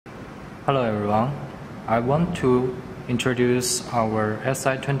Hello everyone, I want to introduce our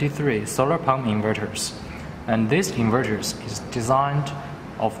SI23 solar pump inverters. And this inverters is designed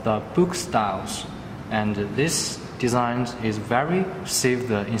of the book styles, and this design is very save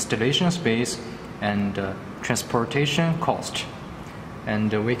the installation space and transportation cost.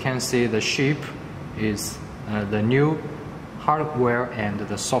 And we can see the shape is the new hardware and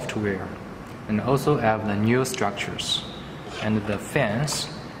the software, and also have the new structures. And the fans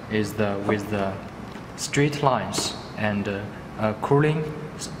is with the straight lines and cooling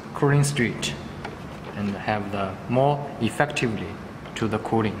street, and have the more effectively to the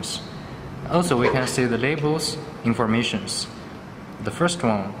coolings. Also, we can see the labels informations. The first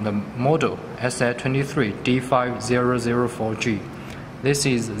one, the model SI23 D5004G. This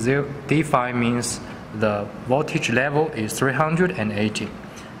is D5 means the voltage level is 380,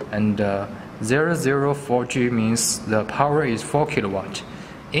 and 004G means the power is 4 kilowatt.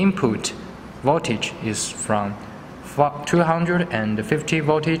 Input voltage is from 250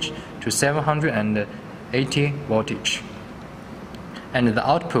 voltage to 780 voltage, and the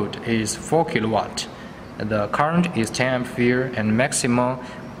output is 4 kilowatt. The current is 10 ampere, and maximum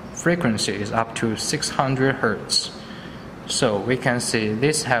frequency is up to 600 hertz. So we can see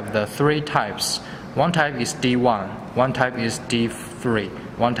this have the three types. One type is D1, one type is D3,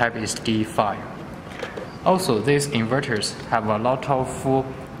 one type is D5. Also, these inverters have a lot of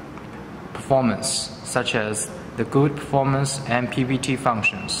performance, such as the good performance MPPT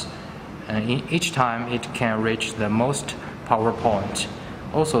functions, and each time it can reach the most power point.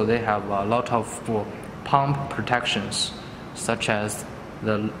 Also, they have a lot of pump protections, such as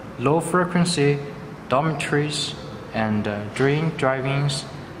the low frequency dormitories and drain drivings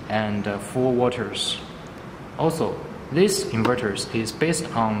and full waters. Also, this inverters is based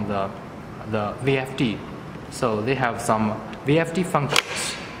on the VFD, so they have some VFD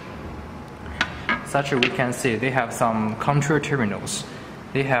functions. Such as we can see, they have some control terminals.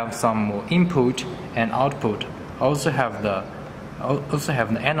 They have some input and output. Also have the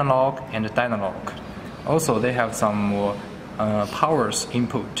analog and digital. Also, they have some powers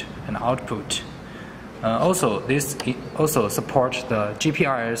input and output. Also, this also supports the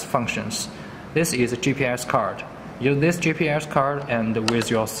GPRS functions. This is a GPS card. Use this GPS card and with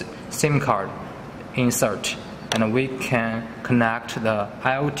your SIM card insert, and we can connect the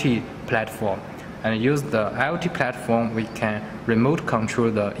IoT platform. And use the IoT platform, we can remote control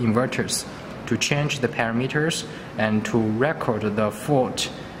the inverters to change the parameters and to record the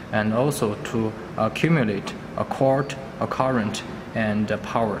fault, and also to accumulate a current and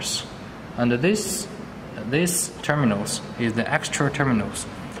powers. And these terminals is the extra terminals.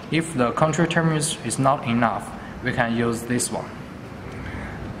 If the control terminals is not enough, we can use this one.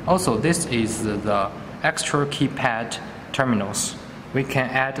 Also, this is the extra keypad terminals. We can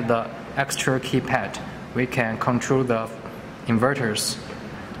add the extra keypad. We can control the inverters.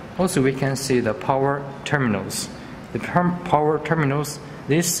 Also, we can see the power terminals. The power terminals,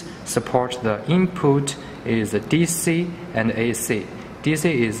 this supports the input is DC and AC. DC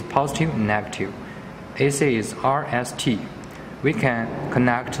is positive and negative. AC is RST. We can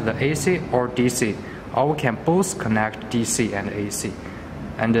connect the AC or DC, or we can both connect DC and AC.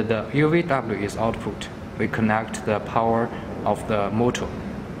 And the UVW is output. We connect the power of the motor.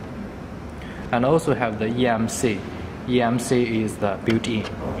 And also have the EMC. EMC is the built-in.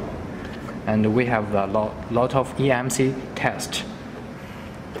 And we have a lot of EMC test.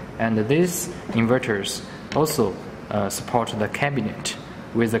 And these inverters also support the cabinet.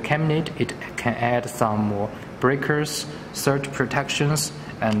 With the cabinet, it can add some more breakers, surge protections,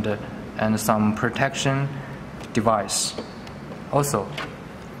 and some protection device. Also,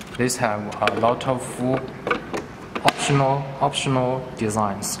 these have a lot of optional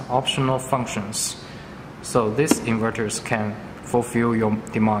designs, optional functions. So these inverters can fulfill your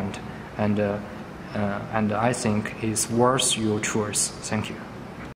demand, and I think it's worth your choice. Thank you.